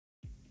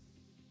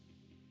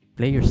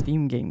play your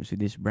Steam games with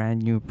this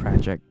brand new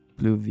project,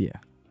 Pluvia.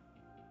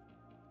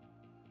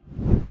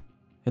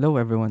 Hello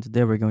everyone,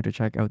 today we're going to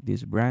check out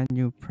this brand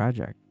new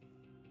project,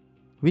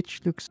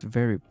 which looks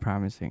very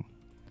promising.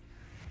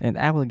 And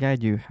I will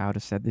guide you how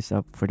to set this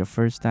up for the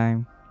first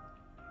time,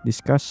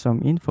 discuss some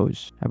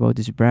infos about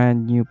this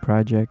brand new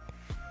project,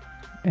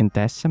 and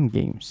test some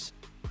games.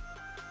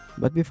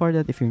 But before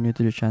that, if you're new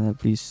to the channel,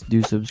 please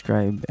do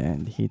subscribe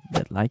and hit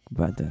that like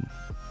button.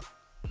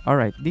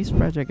 Alright, this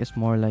project is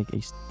more like a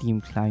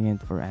Steam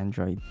client for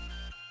Android,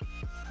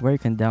 where you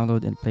can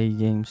download and play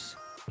games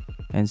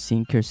and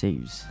sync your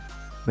saves.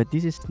 But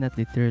this is not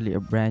literally a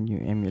brand new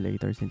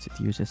emulator since it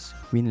uses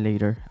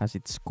Winlator as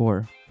its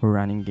core for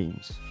running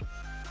games.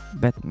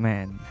 But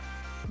man,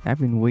 I've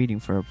been waiting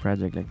for a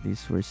project like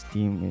this where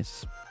Steam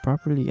is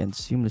properly and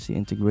seamlessly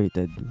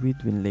integrated with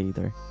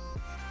Winlator,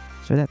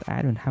 so that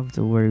I don't have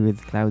to worry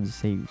with cloud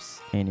saves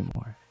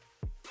anymore.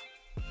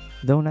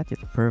 Though not yet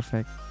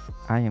perfect,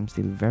 I am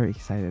still very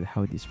excited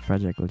how this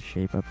project will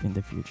shape up in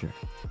the future.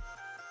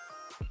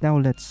 Now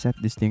let's set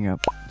this thing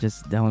up.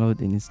 Just download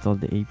and install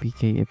the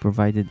APK I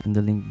provided in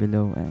the link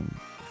below and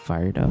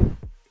fire it up.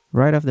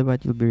 Right off the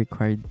bat, you'll be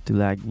required to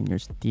log in your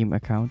Steam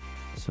account,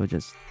 so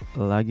just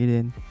log it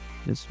in.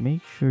 Just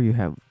make sure you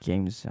have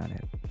games on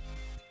it.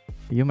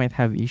 You might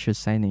have issues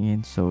signing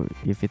in, so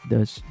if it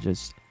does,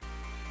 just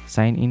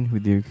sign in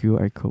with your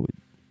QR code.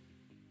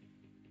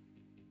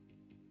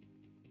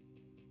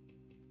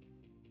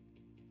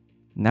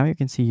 Now you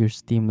can see your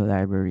Steam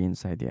library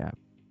inside the app.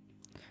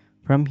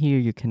 From here,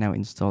 you can now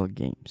install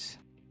games.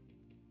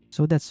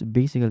 So that's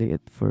basically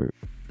it for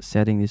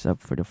setting this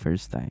up for the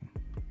first time.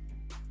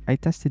 I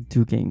tested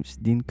two games,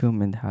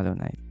 Dinkum and Hollow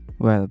Knight.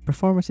 Well,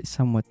 performance is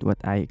somewhat what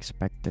I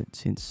expected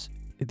since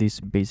this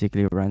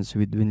basically runs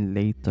with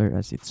Winlator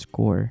as its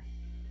core.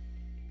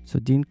 So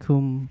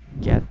Dinkum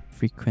get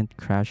frequent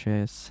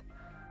crashes,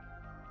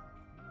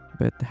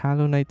 but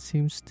Hollow Knight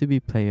seems to be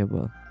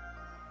playable.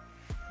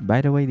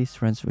 By the way,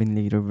 this runs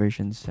Winlator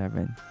version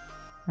 7.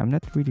 I'm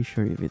not really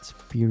sure if it's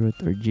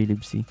PIRACY or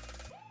glibc.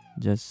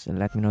 Just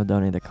let me know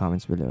down in the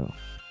comments below.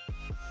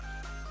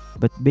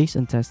 But based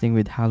on testing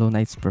with Hollow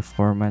Knight's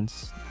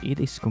performance,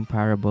 it is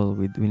comparable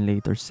with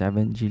Winlator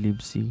 7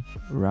 glibc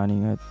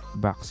running at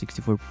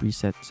Bach64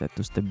 preset set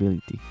to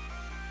stability.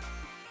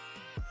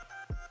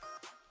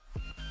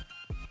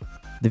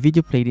 The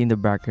video played in the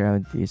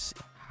background is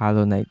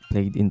Hollow Knight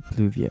played in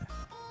Pluvia.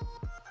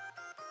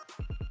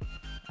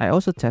 I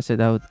also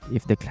tested out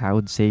if the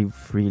cloud save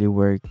really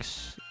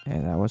works,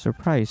 and I was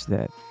surprised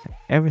that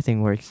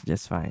everything works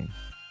just fine.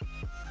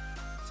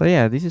 So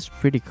yeah, this is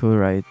pretty cool,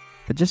 right?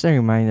 But just a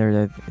reminder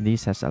that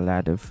this has a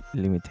lot of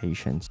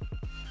limitations.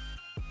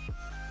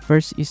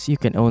 First is you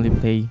can only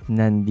play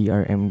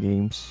non-DRM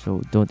games, so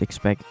don't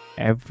expect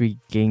every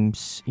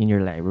games in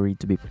your library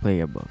to be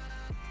playable.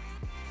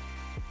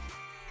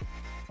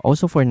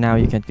 Also, for now,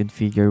 you can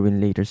configure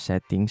Winlator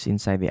settings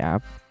inside the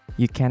app.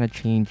 You cannot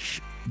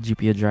change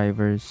GPU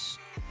drivers,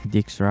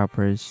 DX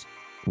wrappers,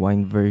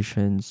 wine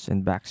versions,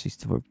 and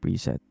Bach64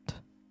 preset.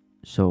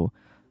 So,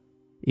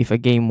 if a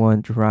game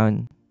won't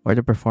run or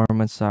the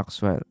performance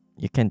sucks, well,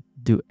 you can't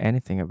do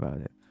anything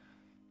about it.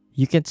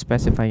 You can't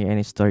specify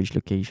any storage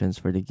locations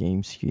for the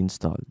games you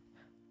installed.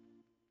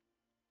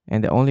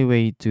 And the only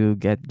way to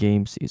get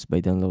games is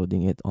by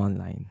downloading it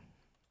online.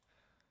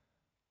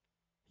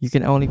 You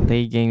can only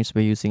play games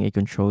by using a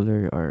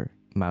controller or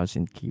mouse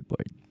and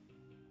keyboard.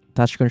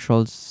 Touch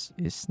controls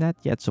is not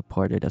yet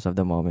supported as of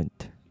the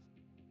moment.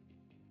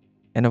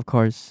 And of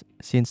course,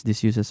 since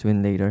this uses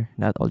Winlator,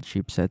 not all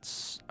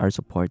chipsets are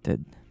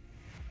supported.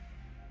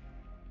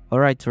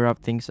 Alright, to wrap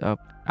things up,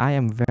 I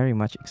am very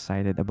much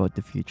excited about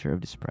the future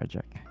of this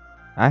project.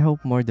 I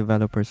hope more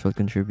developers will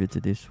contribute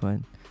to this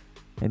one,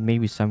 and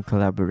maybe some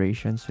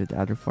collaborations with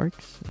other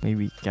forks,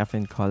 maybe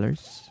Caffeine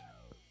Colors.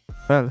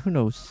 Well, who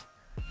knows?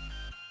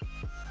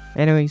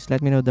 Anyways,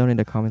 let me know down in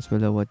the comments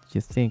below what you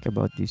think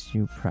about this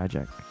new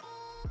project.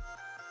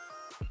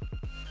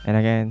 And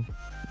again,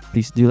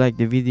 please do like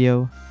the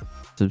video,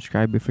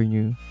 subscribe if you're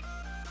new,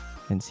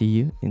 and see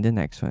you in the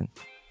next one.